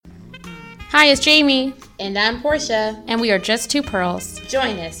Hi, it's Jamie, And I'm Portia. and we are just two pearls.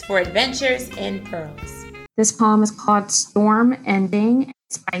 Join us for Adventures in Pearls. This poem is called Storm Ending.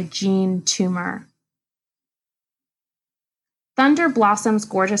 It's by Jean Toomer. Thunder blossoms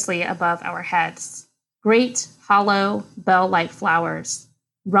gorgeously above our heads. Great, hollow, bell-like flowers,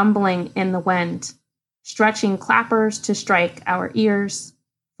 rumbling in the wind, stretching clappers to strike our ears,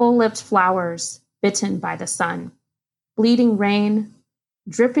 full-lipped flowers bitten by the sun, bleeding rain,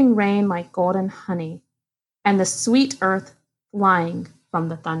 dripping rain like golden honey, and the sweet earth flying from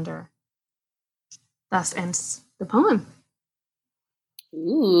the thunder. Thus ends the poem.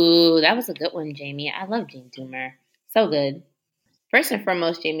 Ooh, that was a good one, Jamie. I love Jean Toomer. So good. First and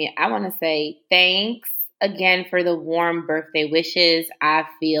foremost, Jamie, I want to say thanks again for the warm birthday wishes. I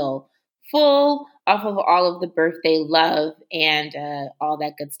feel full off of all of the birthday love and all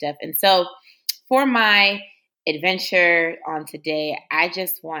that good stuff. And so for my adventure on today, I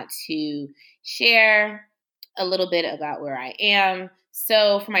just want to share a little bit about where I am.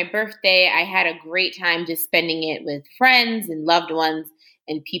 So for my birthday, I had a great time just spending it with friends and loved ones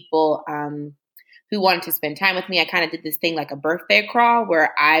and people who wanted to spend time with me. I kind of did this thing like a birthday crawl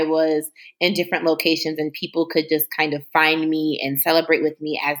where I was in different locations and people could just kind of find me and celebrate with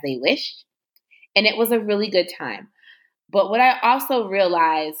me as they wished. And it was a really good time. But what I also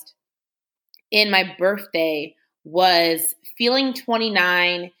realized in my birthday was feeling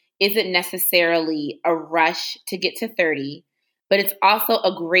 29 isn't necessarily a rush to get to 30, but it's also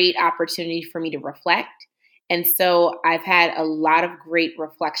a great opportunity for me to reflect. And so I've had a lot of great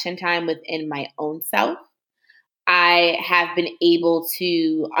reflection time within my own self. I have been able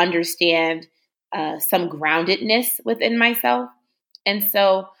to understand some groundedness within myself. And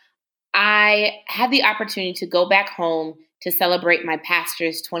so I had the opportunity to go back home to celebrate my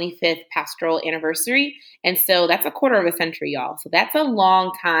pastor's 25th pastoral anniversary. And so that's a quarter of a century, y'all. So that's a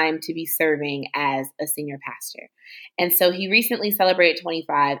long time to be serving as a senior pastor. And so he recently celebrated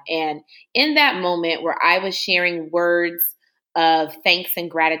 25. And in that moment where I was sharing words of thanks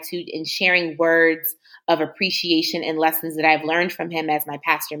and gratitude and sharing words of appreciation and lessons that I've learned from him as my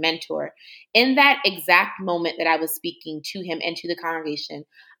pastor mentor, in that exact moment that I was speaking to him and to the congregation,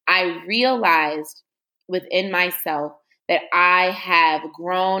 I realized within myself that I have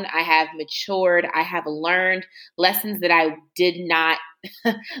grown, I have matured, I have learned lessons that I did not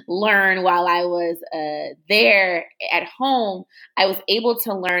learn while I was there at home. I was able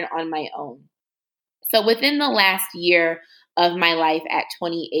to learn on my own. So within the last year of my life at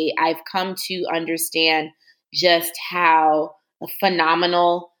 28, I've come to understand just how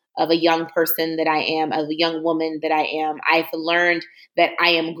phenomenal of a young person that I am, of a young woman that I am. I've learned that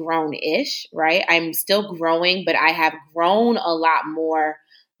I am grown-ish, right? I'm still growing, but I have grown a lot more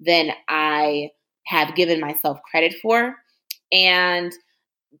than I have given myself credit for. And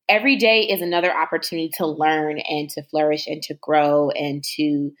every day is another opportunity to learn and to flourish and to grow and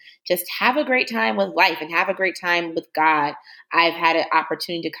to just have a great time with life and have a great time with God. I've had an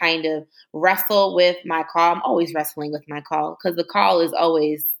opportunity to kind of wrestle with my call. I'm always wrestling with my call because the call is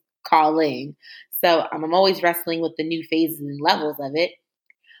always calling. So I'm always wrestling with the new phases and levels of it.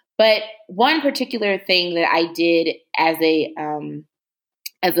 But one particular thing that I did as a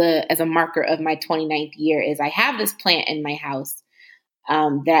marker of my 29th year is I have this plant in my house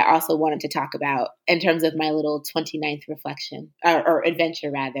that I also wanted to talk about in terms of my little 29th reflection or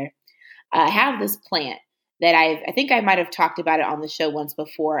adventure rather. I have this plant that I think I might have talked about it on the show once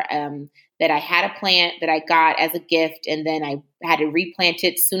before, that I had a plant that I got as a gift and then I had to replant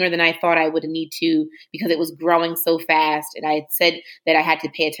it sooner than I thought I would need to because it was growing so fast. And I had said that I had to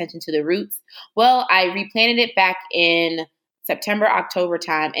pay attention to the roots. Well, I replanted it back in September, October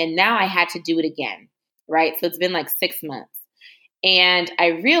time, and now I had to do it again, right? So it's been like 6 months. And I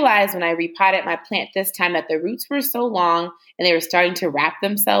realized when I repotted my plant this time that the roots were so long and they were starting to wrap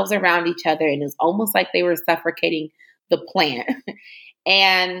themselves around each other. And it was almost like they were suffocating the plant.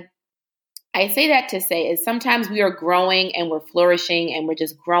 And I say that to say is sometimes we are growing and we're flourishing and we're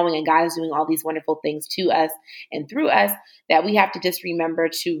just growing and God is doing all these wonderful things to us and through us that we have to just remember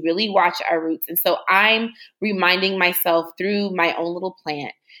to really watch our roots. And so I'm reminding myself through my own little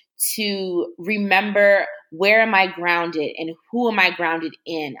plant to remember where am I grounded and who am I grounded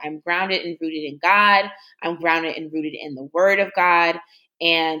in? I'm grounded and rooted in God. I'm grounded and rooted in the Word of God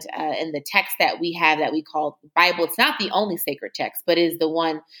and in the text that we have that we call the Bible. It's not the only sacred text, but is the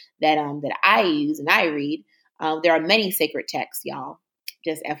one that I use and I read. There are many sacred texts, y'all,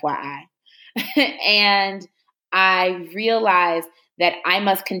 just FYI. And I realized that I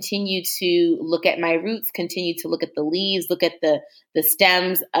must continue to look at my roots, continue to look at the leaves, look at the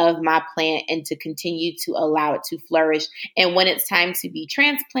stems of my plant, and to continue to allow it to flourish. And when it's time to be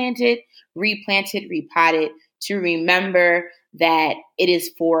transplanted, replanted, repotted, to remember that it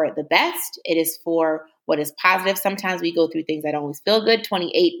is for the best. It is for what is positive. Sometimes we go through things that don't always feel good.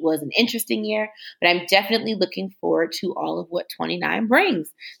 28 was an interesting year, but I'm definitely looking forward to all of what 29 brings.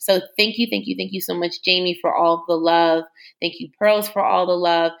 So thank you so much, Jamie, for all of the love. Thank you, Pearls, for all the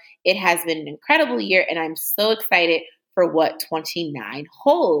love. It has been an incredible year, and I'm so excited for what 29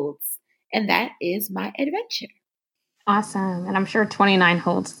 holds. And that is my adventure. Awesome. And I'm sure 29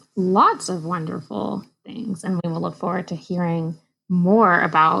 holds lots of wonderful things, and we will look forward to hearing more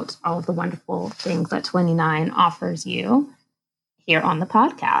about all of the wonderful things that 29 offers you here on the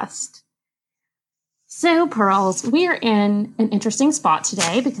podcast. So, Pearls, we are in an interesting spot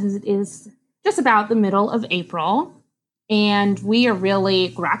today because it is just about the middle of April, and we are really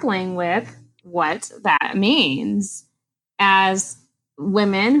grappling with what that means. As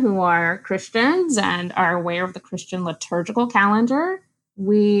women who are Christians and are aware of the Christian liturgical calendar,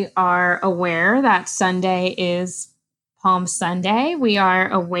 we are aware that Sunday is Palm Sunday. We are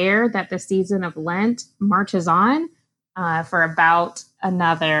aware that the season of Lent marches on for about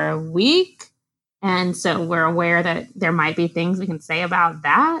another week. And so we're aware that there might be things we can say about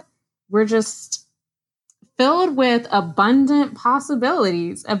that. We're just filled with abundant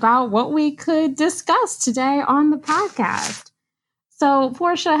possibilities about what we could discuss today on the podcast. So,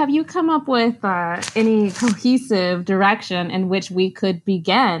 Portia, have you come up with any cohesive direction in which we could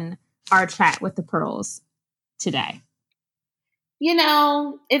begin our chat with the Pearls today? You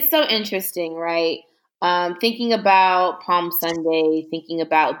know, it's so interesting, right? Thinking about Palm Sunday, thinking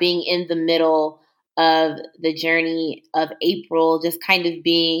about being in the middle of the journey of April, just kind of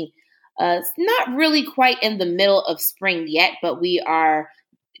being not really quite in the middle of spring yet, but we are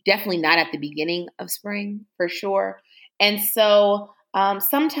definitely not at the beginning of spring for sure. And so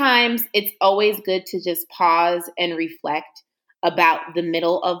sometimes it's always good to just pause and reflect about the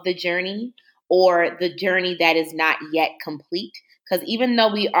middle of the journey or the journey that is not yet complete. Because even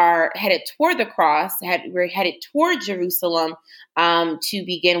though we are headed toward the cross, we're headed toward Jerusalem to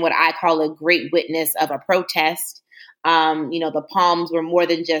begin what I call a great witness of a protest. The palms were more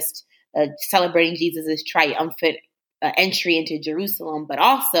than just celebrating Jesus' triumphant entry into Jerusalem, but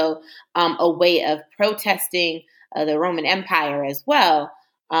also a way of protesting the Roman Empire as well,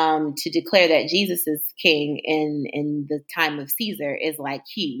 to declare that Jesus is king in the time of Caesar is like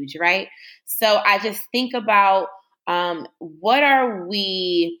huge, right? So I just think about what are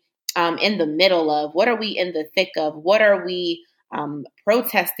we in the middle of? What are we in the thick of? What are we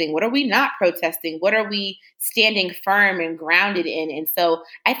protesting? What are we not protesting? What are we standing firm and grounded in? And so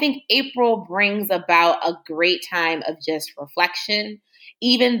I think April brings about a great time of just reflection,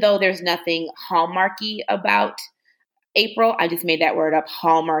 even though there's nothing hallmarky about April. I just made that word up,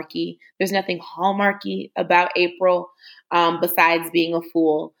 hallmarky. There's nothing hallmarky about April besides being a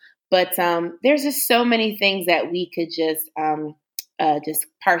fool. But there's just so many things that we could just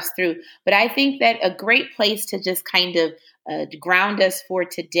parse through. But I think that a great place to just kind of ground us for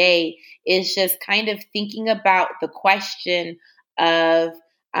today is just kind of thinking about the question of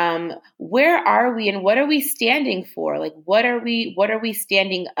where are we and what are we standing for? Like, what are we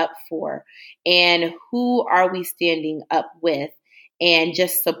standing up for? And who are we standing up with? And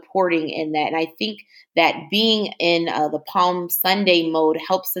just supporting in that. And I think that being in the Palm Sunday mode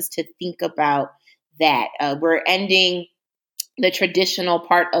helps us to think about that. We're ending the traditional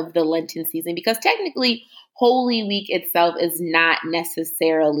part of the Lenten season because technically Holy Week itself is not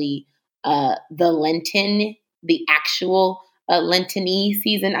necessarily the actual Lenten-y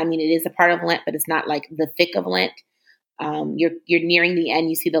season. I mean, it is a part of Lent, but it's not like the thick of Lent. You're nearing the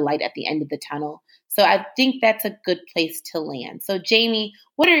end. You see the light at the end of the tunnel. So I think that's a good place to land. So Jamie,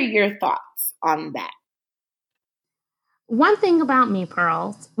 what are your thoughts on that? One thing about me,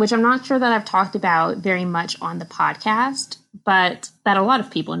 Pearls, which I'm not sure that I've talked about very much on the podcast, but that a lot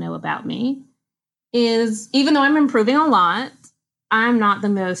of people know about me, is even though I'm improving a lot, I'm not the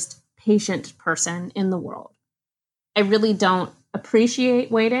most patient person in the world. I really don't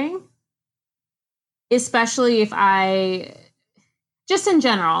appreciate waiting, especially if just in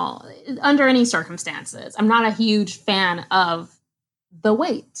general, under any circumstances, I'm not a huge fan of the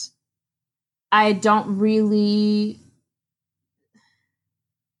wait. I don't really,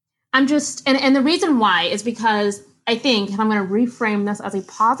 and the reason why is because I think, and I'm going to reframe this as a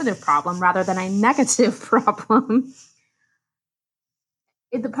positive problem rather than a negative problem.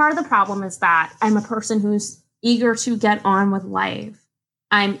 The part of the problem is that I'm a person who's eager to get on with life.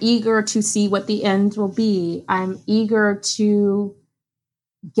 I'm eager to see what the end will be. I'm eager to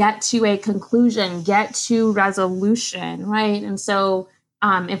get to a conclusion, get to resolution, right? And so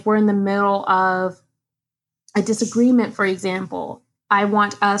if we're in the middle of a disagreement, for example, I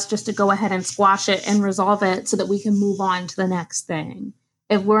want us just to go ahead and squash it and resolve it so that we can move on to the next thing.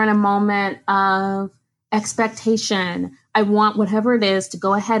 If we're in a moment of expectation, I want whatever it is to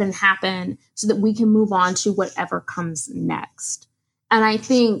go ahead and happen so that we can move on to whatever comes next. And I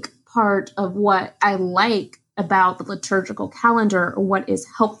think part of what I like about the liturgical calendar, or what is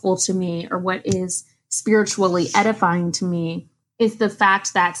helpful to me, or what is spiritually edifying to me, is the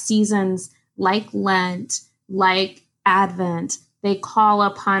fact that seasons like Lent, like Advent, they call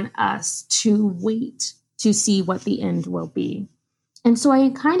upon us to wait to see what the end will be. And so I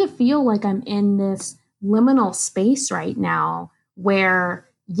kind of feel like I'm in this liminal space right now where,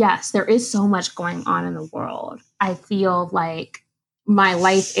 yes, there is so much going on in the world. I feel like my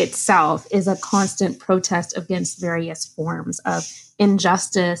life itself is a constant protest against various forms of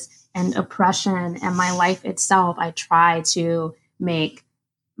injustice and oppression. And my life itself, I try to make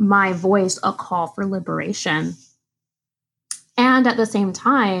my voice a call for liberation. And at the same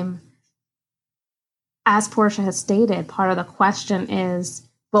time, as Portia has stated, part of the question is,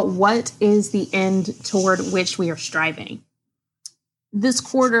 but what is the end toward which we are striving? This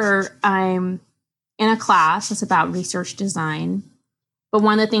quarter, I'm in a class that's about research design. But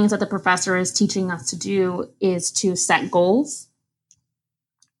one of the things that the professor is teaching us to do is to set goals.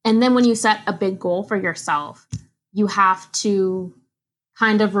 And then when you set a big goal for yourself, you have to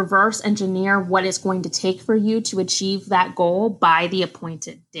kind of reverse engineer what it's going to take for you to achieve that goal by the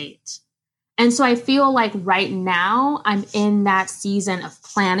appointed date. And so I feel like right now I'm in that season of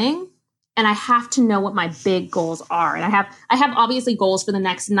planning, and I have to know what my big goals are. And I have obviously goals for the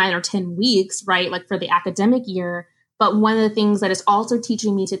next 9 or 10 weeks, right? Like for the academic year. But one of the things that it's also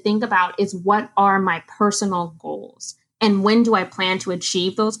teaching me to think about is, what are my personal goals? And when do I plan to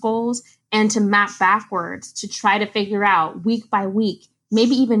achieve those goals? And to map backwards to try to figure out week by week,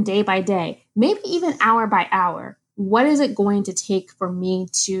 maybe even day by day, maybe even hour by hour, what is it going to take for me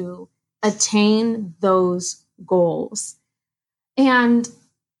to attain those goals? And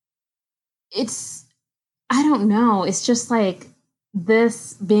I don't know, it's just like,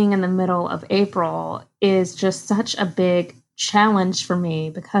 this being in the middle of April is just such a big challenge for me,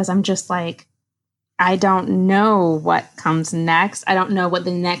 because I'm just like, I don't know what comes next. I don't know what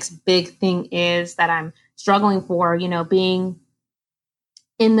the next big thing is that I'm struggling for. You know, being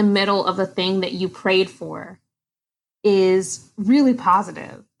in the middle of a thing that you prayed for is really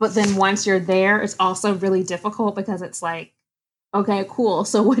positive. But then once you're there, it's also really difficult, because it's like, okay, cool.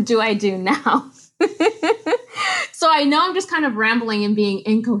 So what do I do now? So I know I'm just kind of rambling and being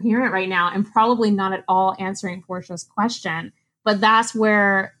incoherent right now, and probably not at all answering Portia's question, but that's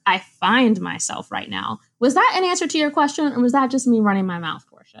where I find myself right now. Was that an answer to your question, or was that just me running my mouth,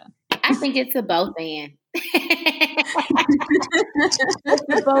 Portia? I think it's a both and.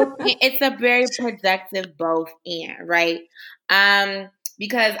 It's a very productive both and, right?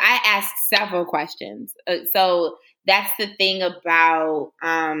 Because I asked several questions. So that's the thing about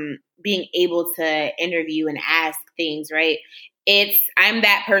being able to interview and ask things, right? I'm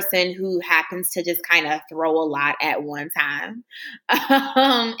that person who happens to just kind of throw a lot at one time.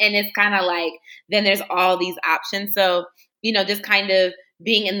 And it's kind of like, then there's all these options. So, just kind of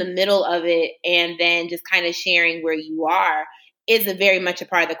being in the middle of it and then just kind of sharing where you are is very much a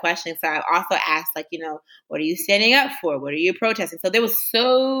part of the question. So I also asked, like, what are you standing up for? What are you protesting? So there was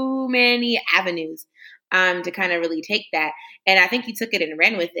so many avenues to kind of really take that. And I think you took it and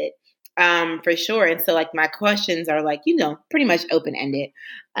ran with it for sure. And so, like, my questions are like, pretty much open-ended.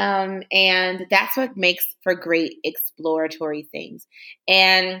 And that's what makes for great exploratory things.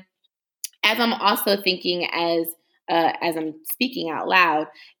 And as I'm also thinking as I'm speaking out loud,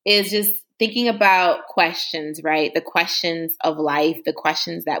 is just thinking about questions, right? The questions of life, the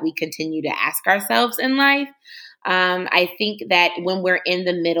questions that we continue to ask ourselves in life. I think that when we're in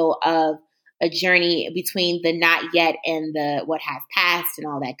the middle of a journey between the not yet and the what has passed and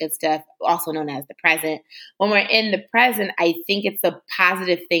all that good stuff, also known as the present, when we're in the present, I think it's a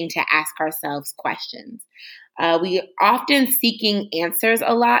positive thing to ask ourselves questions. We often seeking answers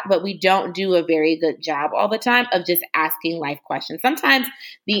a lot, but we don't do a very good job all the time of just asking life questions. Sometimes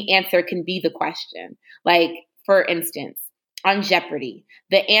the answer can be the question. Like, for instance, on Jeopardy,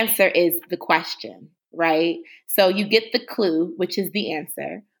 the answer is the question, right? So you get the clue, which is the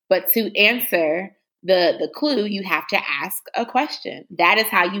answer. But to answer the clue, you have to ask a question. That is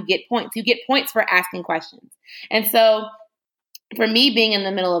how you get points. You get points for asking questions. And so for me, being in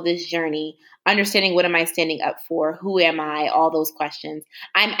the middle of this journey, understanding what am I standing up for, who am I, all those questions,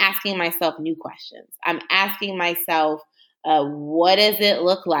 I'm asking myself new questions. I'm asking myself, What does it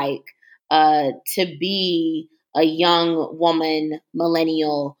look like to be a young woman,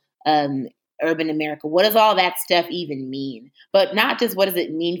 millennial, urban America? What does all that stuff even mean? But not just what does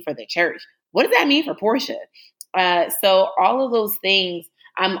it mean for the church? What does that mean for Portia? So all of those things,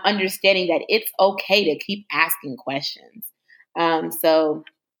 I'm understanding that it's okay to keep asking questions. So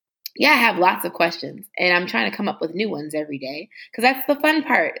yeah, I have lots of questions and I'm trying to come up with new ones every day because that's the fun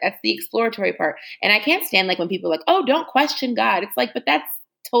part. That's the exploratory part. And I can't stand like when people are like, oh, don't question God. It's like, but that's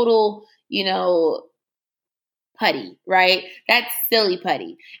total, putty, right? That's silly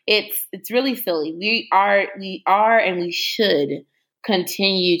putty. It's really silly. We are and we should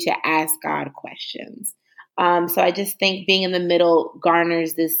continue to ask God questions. So I just think being in the middle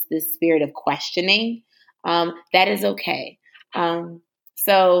garners this spirit of questioning. That is okay.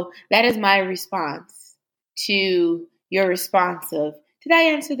 So that is my response to your response of, did I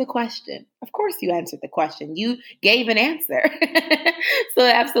answer the question? Of course you answered the question. You gave an answer. So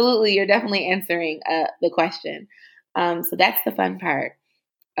absolutely, you're definitely answering the question. So that's the fun part.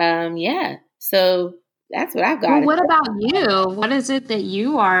 Yeah. So that's what I've got. Well, what about you? What is it that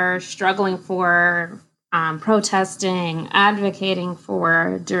you are struggling for, protesting, advocating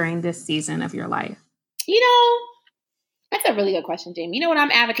for during this season of your life? That's a really good question, Jamie. You know what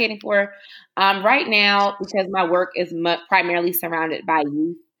I'm advocating for right now, because my work is primarily surrounded by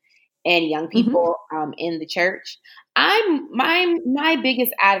youth and young people in the church. My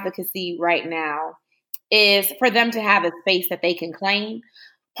biggest advocacy right now is for them to have a space that they can claim.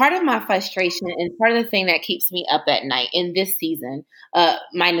 Part of my frustration and part of the thing that keeps me up at night in this season,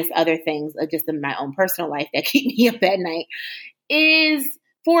 minus other things just in my own personal life that keep me up at night, is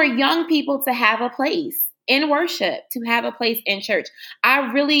for young people to have a place in worship, to have a place in church.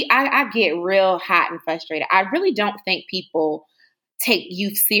 I get real hot and frustrated. I really don't think people take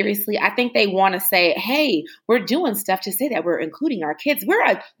youth seriously. I think they want to say, hey, we're doing stuff to say that we're including our kids. We're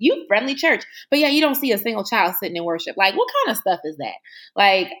a youth-friendly church. But yeah, you don't see a single child sitting in worship. Like, what kind of stuff is that?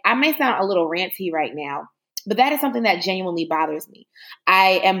 Like, I may sound a little ranty right now, but that is something that genuinely bothers me.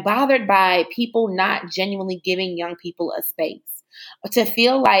 I am bothered by people not genuinely giving young people a space. To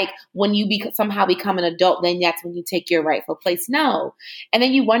feel like when you somehow become an adult, then that's when you take your rightful place. No. And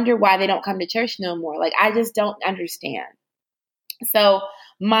then you wonder why they don't come to church no more. Like, I just don't understand. So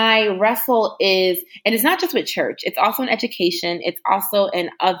my wrestle is, and it's not just with church, it's also in education. It's also in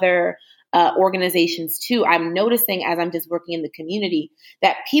other organizations too. I'm noticing as I'm just working in the community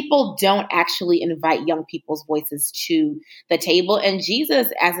that people don't actually invite young people's voices to the table. And Jesus,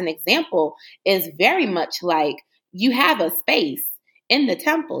 as an example, is very much like, you have a space in the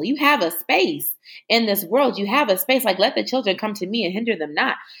temple. You have a space in this world. You have a space. Like, let the children come to me and hinder them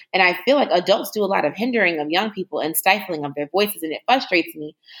not. And I feel like adults do a lot of hindering of young people and stifling of their voices, and it frustrates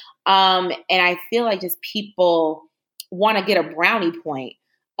me. And I feel like just people want to get a brownie point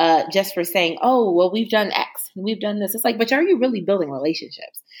just for saying, oh, well, we've done X and we've done this. It's like, but are you really building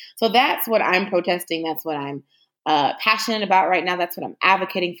relationships? So that's what I'm protesting. That's what I'm passionate about right now. That's what I'm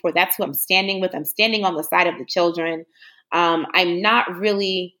advocating for. That's who I'm standing with. I'm standing on the side of the children. I'm not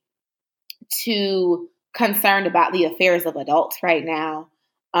really too concerned about the affairs of adults right now.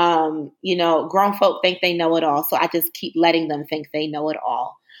 Grown folk think they know it all. So I just keep letting them think they know it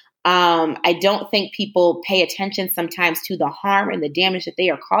all. I don't think people pay attention sometimes to the harm and the damage that they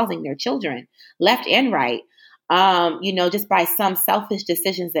are causing their children, left and right, just by some selfish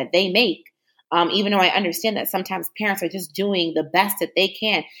decisions that they make. Even though I understand that sometimes parents are just doing the best that they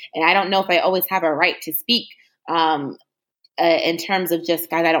can. And I don't know if I always have a right to speak in terms of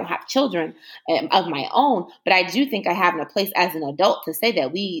just, guys, I don't have children of my own, but I do think I have a place as an adult to say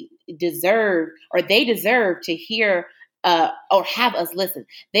that we deserve, or they deserve to hear or have us listen.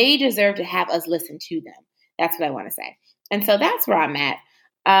 They deserve to have us listen to them. That's what I want to say. And so that's where I'm at.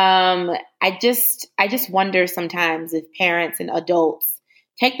 I just wonder sometimes if parents and adults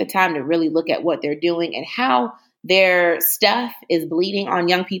take the time to really look at what they're doing and how their stuff is bleeding on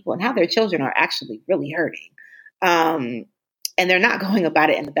young people and how their children are actually really hurting. And they're not going about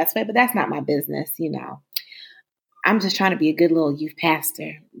it in the best way, but that's not my business. I'm just trying to be a good little youth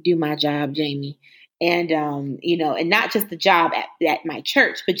pastor, do my job, Jamie. And, and not just the job at my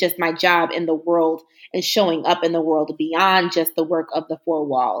church, but just my job in the world and showing up in the world beyond just the work of the four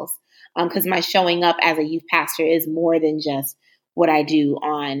walls. Because my showing up as a youth pastor is more than just what I do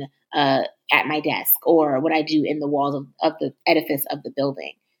on at my desk or what I do in the walls of the edifice of the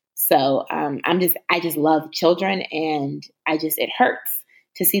building. So I just love children, and it hurts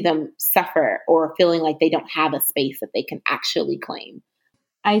to see them suffer or feeling like they don't have a space that they can actually claim.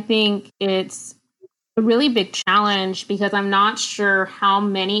 I think it's a really big challenge because I'm not sure how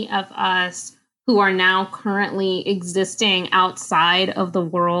many of us who are now currently existing outside of the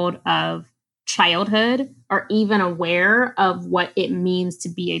world of childhood are even aware of what it means to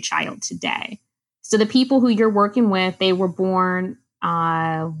be a child today. So the people who you're working with, they were born,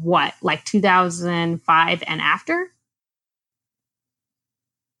 like 2005 and after?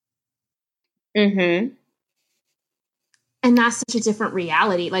 Mm-hmm. And that's such a different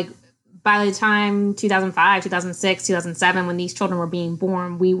reality. Like by the time 2005, 2006, 2007, when these children were being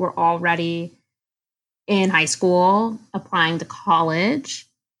born, we were already in high school, applying to college,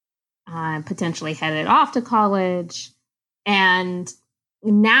 potentially headed off to college. And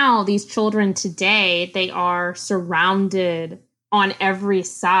now these children today, they are surrounded on every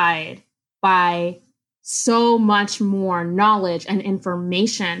side by so much more knowledge and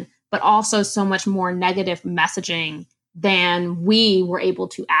information, but also so much more negative messaging than we were able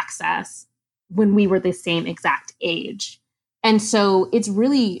to access when we were the same exact age. And so it's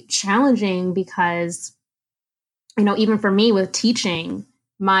really challenging because, even for me with teaching,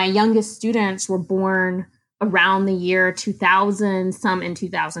 my youngest students were born around the year 2000, some in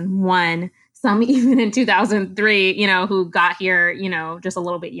 2001, some even in 2003, who got here, just a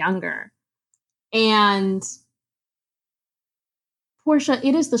little bit younger. And Portia,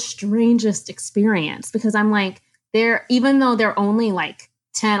 it is the strangest experience because I'm like, even though they're only like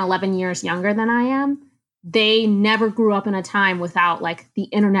 10, 11 years younger than I am, they never grew up in a time without like the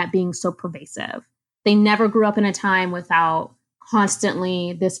internet being so pervasive. They never grew up in a time without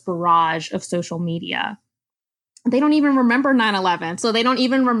constantly this barrage of social media. They don't even remember 9/11. So they don't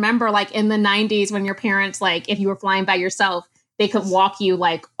even remember like in the 90s when your parents, like if you were flying by yourself, they could walk you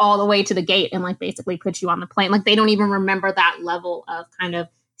like all the way to the gate and like basically put you on the plane. Like they don't even remember that level of kind of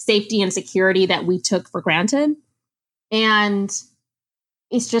safety and security that we took for granted. And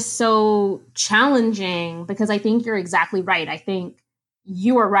it's just so challenging because I think you're exactly right. I think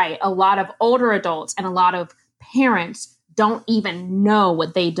you are right. A lot of older adults and a lot of parents don't even know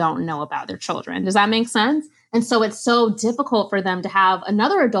what they don't know about their children. Does that make sense? And so it's so difficult for them to have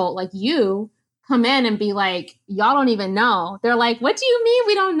another adult like you come in and be like, y'all don't even know. They're like, what do you mean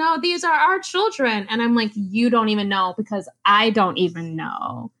we don't know? These are our children. And I'm like, you don't even know because I don't even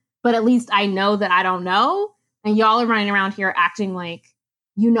know. But at least I know that I don't know. And y'all are running around here acting like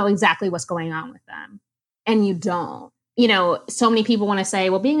you know exactly what's going on with them. And you don't. So many people want to say,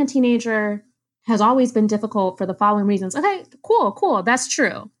 well, being a teenager has always been difficult for the following reasons. Okay, cool. That's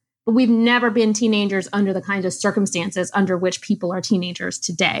true. But we've never been teenagers under the kinds of circumstances under which people are teenagers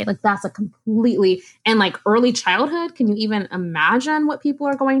today. Like that's a completely, and like early childhood, can you even imagine what people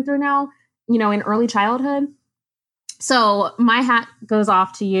are going through now, in early childhood? So my hat goes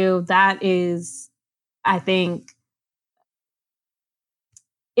off to you. That is, I think,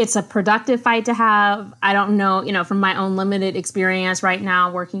 it's a productive fight to have. I don't know, from my own limited experience right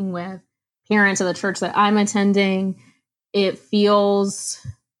now working with parents of the church that I'm attending, it feels,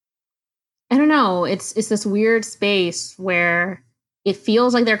 I don't know, it's this weird space where it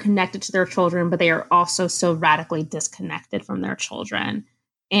feels like they're connected to their children, but they are also so radically disconnected from their children.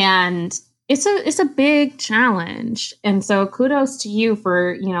 And it's a big challenge. And so kudos to you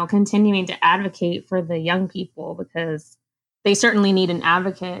for, continuing to advocate for the young people because they certainly need an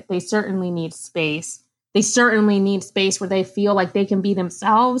advocate. They certainly need space. They certainly need space where they feel like they can be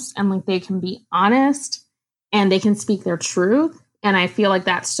themselves and like they can be honest and they can speak their truth. And I feel like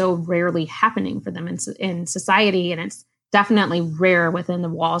that's so rarely happening for them in society. And it's definitely rare within the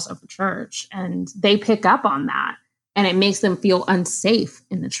walls of the church. And they pick up on that and it makes them feel unsafe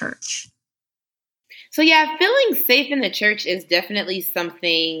in the church. So yeah, feeling safe in the church is definitely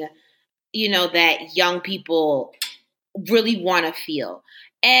something, that young people really want to feel.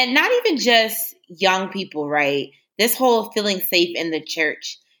 And not even just young people, right? This whole feeling safe in the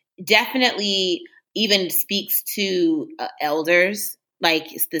church definitely even speaks to elders, like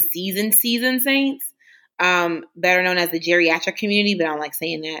the seasoned saints, better known as the geriatric community, but I don't like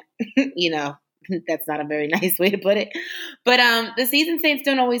saying that. That's not a very nice way to put it. But the seasoned saints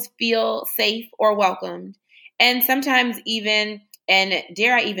don't always feel safe or welcomed. And sometimes even, and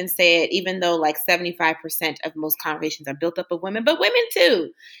dare I even say it, even though like 75% of most congregations are built up of women, but women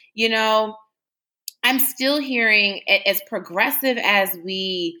too, I'm still hearing, as progressive as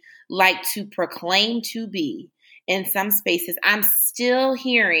we like to proclaim to be in some spaces, I'm still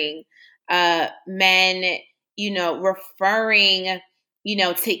hearing men, referring,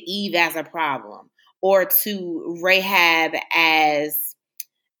 to Eve as a problem or to Rahab as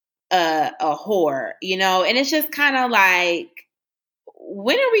a whore, and it's just kind of like,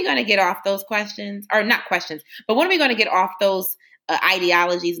 when are we going to get off those questions? Or not questions, but when are we going to get off those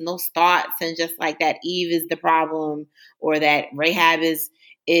ideologies and those thoughts and just like that Eve is the problem or that Rahab is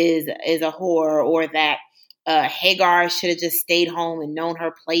is a whore, or that Hagar should have just stayed home and known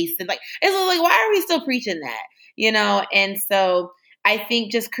her place. And it's like, why are we still preaching that? And so I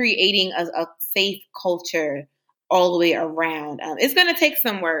think just creating a safe culture all the way around. It's going to take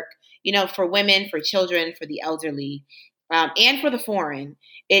some work, for women, for children, for the elderly, and for the foreign.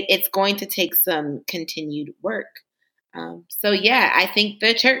 It's going to take some continued work. So yeah, I think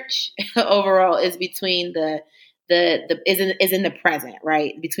the church overall is between is in the present,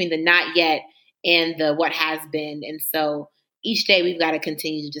 right? Between the not yet and the what has been. And so each day we've got to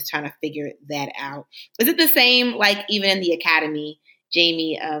continue to just trying to figure that out. Is it the same, like even in the academy,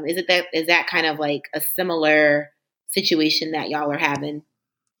 Jamie? Is that kind of like a similar situation that y'all are having?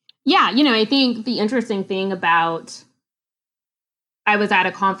 Yeah, I think the interesting thing about, I was at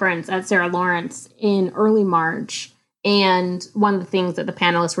a conference at Sarah Lawrence in early March, and one of the things that the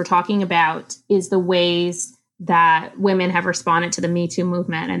panelists were talking about is the ways that women have responded to the Me Too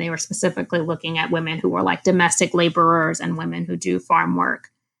movement. And they were specifically looking at women who were like domestic laborers and women who do farm work.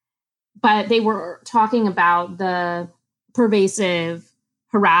 But they were talking about the pervasive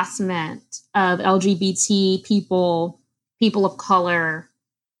harassment of LGBT people of color,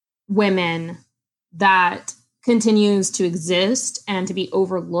 women, that continues to exist and to be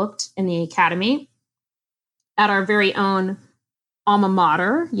overlooked in the academy. At our very own alma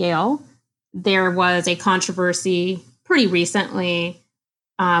mater, Yale, there was a controversy pretty recently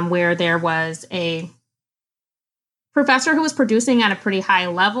where there was a professor who was producing at a pretty high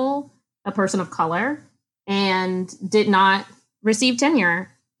level, a person of color, and did not receive tenure,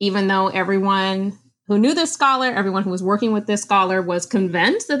 even though everyone who knew this scholar, everyone who was working with this scholar, was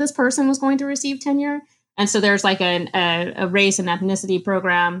convinced that this person was going to receive tenure. And so there's like a race and ethnicity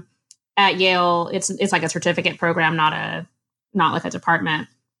program at Yale. It's like a certificate program, not like a department.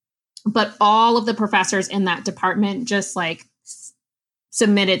 But all of the professors in that department just like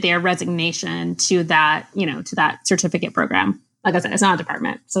submitted their resignation to that, to that certificate program. Like I said, it's not a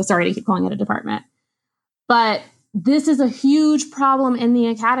department. So sorry to keep calling it a department. But this is a huge problem in the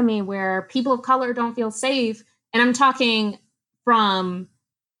academy where people of color don't feel safe. And I'm talking from,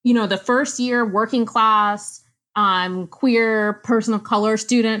 the first year working class, queer person of color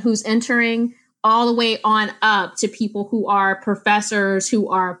student who's entering, all the way on up to people who are professors, who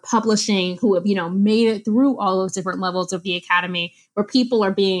are publishing, who have, made it through all those different levels of the academy, where people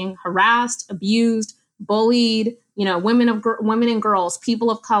are being harassed, abused, bullied, women and girls,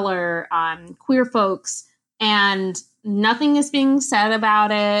 people of color, queer folks, and nothing is being said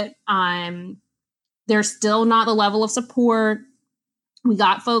about it. There's still not the level of support. We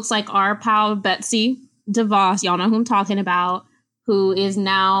got folks like our pal Betsy DeVos, y'all know who I'm talking about, who is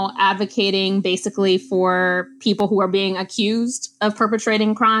now advocating basically for people who are being accused of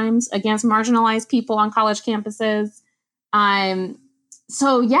perpetrating crimes against marginalized people on college campuses.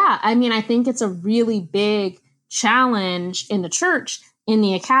 So yeah, I think it's a really big challenge in the church, in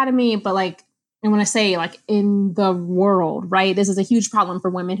the academy, but I want to say in the world, right? This is a huge problem for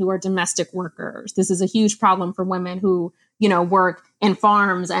women who are domestic workers. This is a huge problem for women who, work in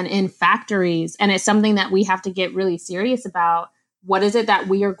farms and in factories. And it's something that we have to get really serious about. What is it that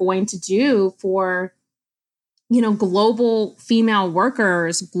we are going to do for, global female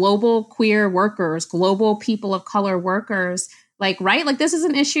workers, global queer workers, global people of color workers? Right? This is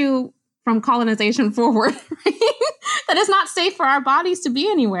an issue from colonization forward, right? That is not safe for our bodies to be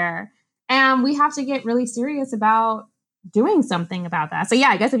anywhere. And we have to get really serious about doing something about that. So yeah,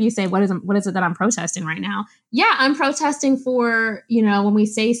 I guess if you say, what is it that I'm protesting right now? Yeah, I'm protesting for, when we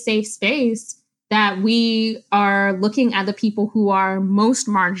say safe space, that we are looking at the people who are most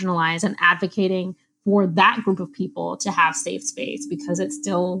marginalized and advocating for that group of people to have safe space, because it's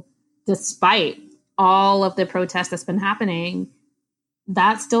still, despite all of the protests that's been happening,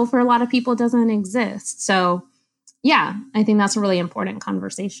 that still for a lot of people doesn't exist. So yeah, I think that's a really important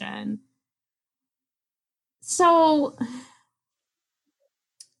conversation. So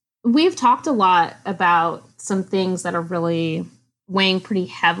we've talked a lot about some things that are really weighing pretty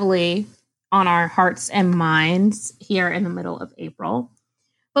heavily on our hearts and minds here in the middle of April.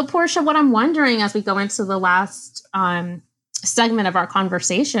 But Portia, what I'm wondering as we go into the last segment of our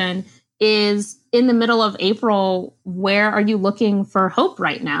conversation is, in the middle of April, where are you looking for hope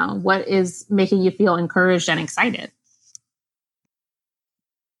right now? What is making you feel encouraged and excited?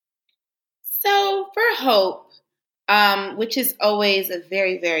 So for hope, which is always a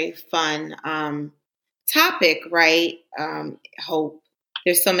very, very fun topic, right? Hope.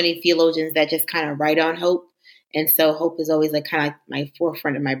 There's so many theologians that just kind of write on hope. And so hope is always kind of my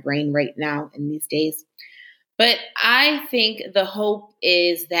forefront of my brain right now in these days. But I think the hope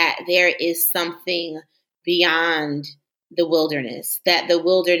is that there is something beyond the wilderness, that the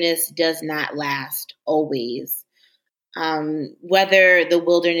wilderness does not last always. Whether the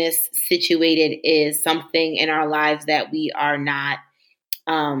wilderness situated is something in our lives that we are not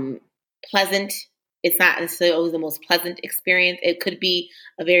pleasant. It's not necessarily always the most pleasant experience. It could be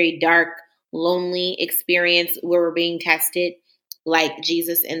a very dark, lonely experience where we're being tested, like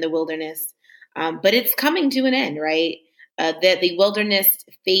Jesus in the wilderness. But it's coming to an end, right? That the wilderness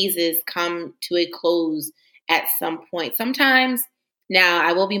phases come to a close at some point. Sometimes, now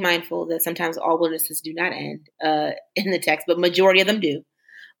I will be mindful that sometimes all wildernesses do not end in the text, but majority of them do.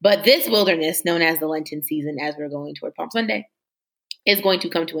 But this wilderness, known as the Lenten season, as we're going toward Palm Sunday, is going to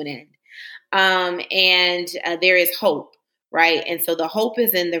come to an end. And there is hope, right? And so the hope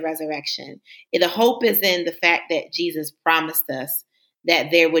is in the resurrection. The hope is in the fact that Jesus promised us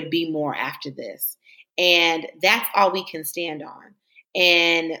that there would be more after this. And that's all we can stand on.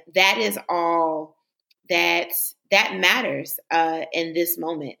 And that is all that matters in this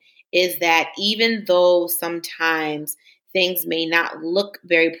moment, is that even though sometimes things may not look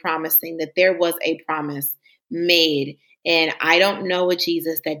very promising, that there was a promise made. And I don't know a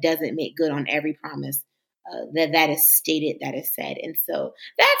Jesus that doesn't make good on every promise that is stated, that is said. And so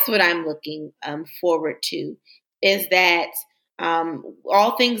that's what I'm looking forward to, is that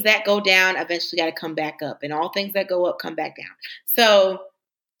all things that go down eventually got to come back up, and all things that go up come back down. So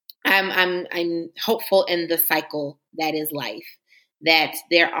I'm hopeful in the cycle that is life, that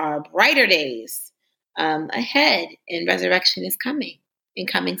there are brighter days ahead, and resurrection is coming, and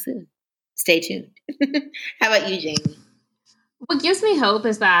coming soon. Stay tuned. How about you, Jamie? What gives me hope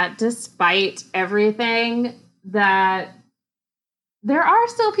is that despite everything, that there are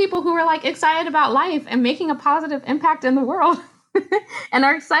still people who are like excited about life and making a positive impact in the world and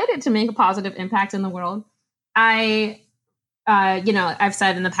are excited to make a positive impact in the world. I've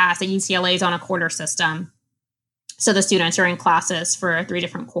said in the past that UCLA is on a quarter system. So the students are in classes for 3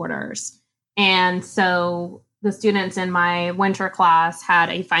 different quarters. And so the students in my winter class had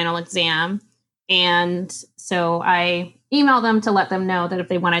a final exam. And so I emailed them to let them know that if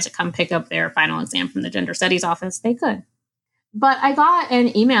they wanted to come pick up their final exam from the gender studies office, they could. But I got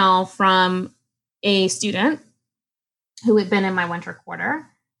an email from a student who had been in my winter quarter.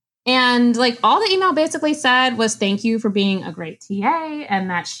 And like all the email basically said was thank you for being a great TA, and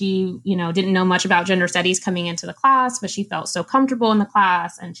that she, didn't know much about gender studies coming into the class, but she felt so comfortable in the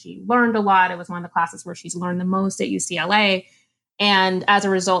class and she learned a lot. It was one of the classes where she's learned the most at UCLA. And as a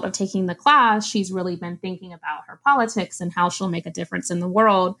result of taking the class, she's really been thinking about her politics and how she'll make a difference in the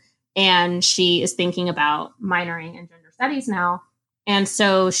world. And she is thinking about minoring in gender studies now. And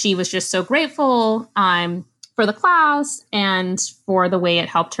so she was just so grateful for the class and for the way it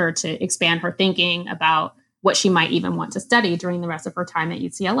helped her to expand her thinking about what she might even want to study during the rest of her time at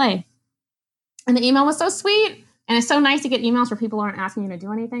UCLA. And the email was so sweet. And it's so nice to get emails where people aren't asking you to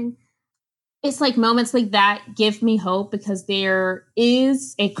do anything. It's like moments like that give me hope, because there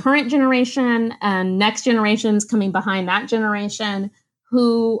is a current generation and next generations coming behind that generation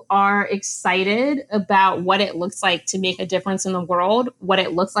who are excited about what it looks like to make a difference in the world, what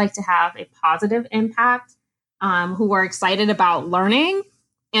it looks like to have a positive impact, who are excited about learning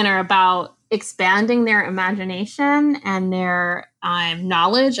and are about expanding their imagination and their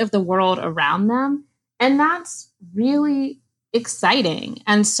knowledge of the world around them. And that's really exciting.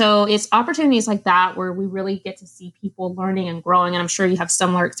 And so it's opportunities like that where we really get to see people learning and growing. And I'm sure you have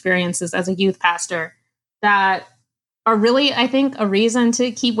similar experiences as a youth pastor that are really, I think, a reason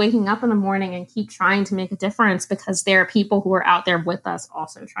to keep waking up in the morning and keep trying to make a difference, because there are people who are out there with us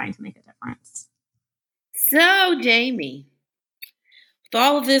also trying to make a difference. So, Jamie, with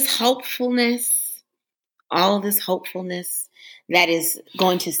all of this hopefulness that is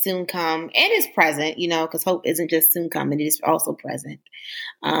going to soon come and is present, because hope isn't just soon coming, it is also present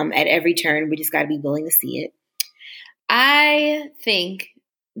at every turn. We just got to be willing to see it. I think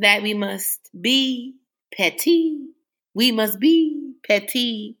that we must be petit. We must be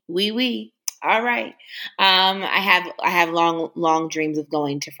petit. Oui. All right. I have long dreams of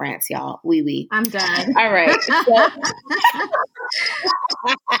going to France, y'all. Oui. I'm done. All right. Well,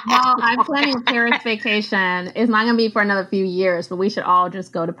 I'm planning a Paris vacation. It's not going to be for another few years, but we should all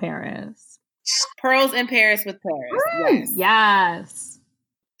just go to Paris. Pearls in Paris with Paris. Yes.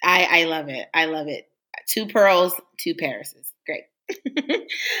 I love it. 2 pearls, 2 Parises. Great.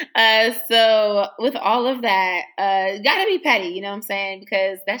 So with all of that, gotta be petty, you know what I'm saying?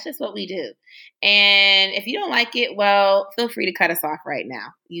 Because that's just what we do. And if you don't like it, well, feel free to cut us off right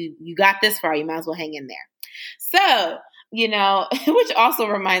now. You got this far, you might as well hang in there. So, which also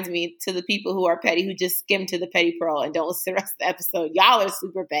reminds me to the people who are petty, who just skim to the petty pearl and don't listen to the rest of the episode. Y'all are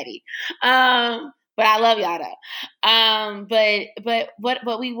super petty. But I love y'all though. But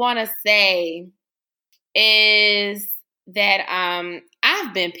what we want to say is that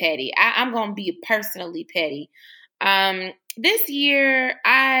I've been petty. I'm gonna be personally petty. This year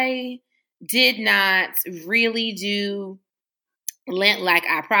I did not really do Lent like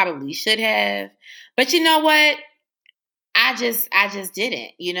I probably should have. But you know what? I just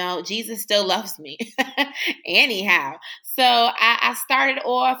didn't. Jesus still loves me anyhow. So I started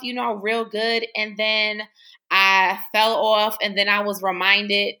off, real good, and then I fell off, and then I was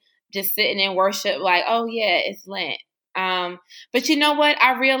reminded just sitting in worship like, oh yeah, it's Lent. But you know what?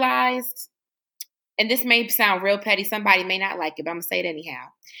 I realized, and this may sound real petty, somebody may not like it, but I'm gonna say it anyhow.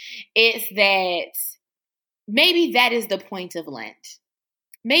 It's that maybe that is the point of Lent.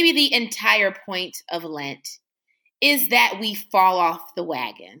 Maybe the entire point of Lent is that we fall off the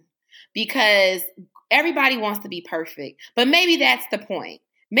wagon, because everybody wants to be perfect, but maybe that's the point.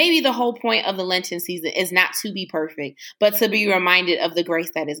 Maybe the whole point of the Lenten season is not to be perfect, but to be reminded of the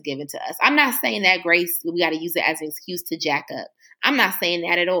grace that is given to us. I'm not saying that grace, we got to use it as an excuse to jack up. I'm not saying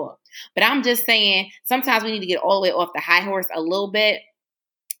that at all. But I'm just saying sometimes we need to get all the way off the high horse a little bit,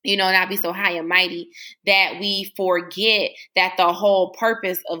 not be so high and mighty that we forget that the whole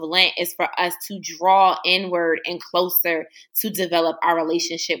purpose of Lent is for us to draw inward and closer to develop our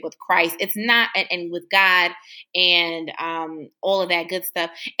relationship with Christ. It's not, and with God and all of that good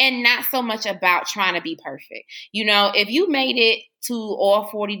stuff, and not so much about trying to be perfect. If you made it to all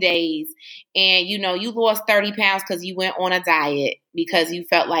 40 days and, you lost 30 pounds because you went on a diet because you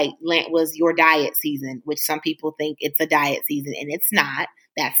felt like Lent was your diet season, which some people think it's a diet season, and it's not.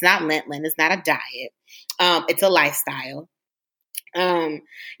 That's not Lent. Lent is not a diet. It's a lifestyle. I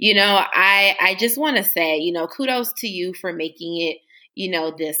just want to say, kudos to you for making it,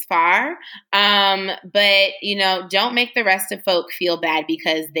 this far. But, don't make the rest of folk feel bad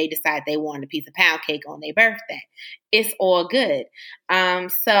because they decide they want a piece of pound cake on their birthday. It's all good.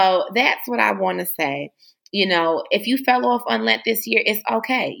 So that's what I want to say. If you fell off on Lent this year, it's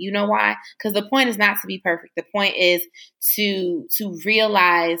okay. You know why? Because the point is not to be perfect. The point is to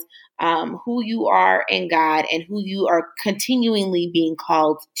realize who you are in God and who you are continually being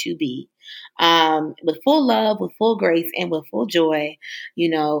called to be. With full love, with full grace, and with full joy,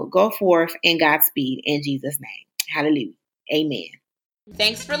 go forth in Godspeed in Jesus' name. Hallelujah. Amen.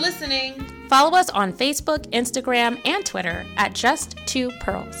 Thanks for listening. Follow us on Facebook, Instagram, and Twitter at Just Two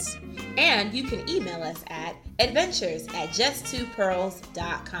Pearls. And you can email us at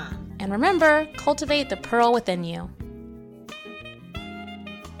adventures@justtwopearls.com. And remember, cultivate the pearl within you.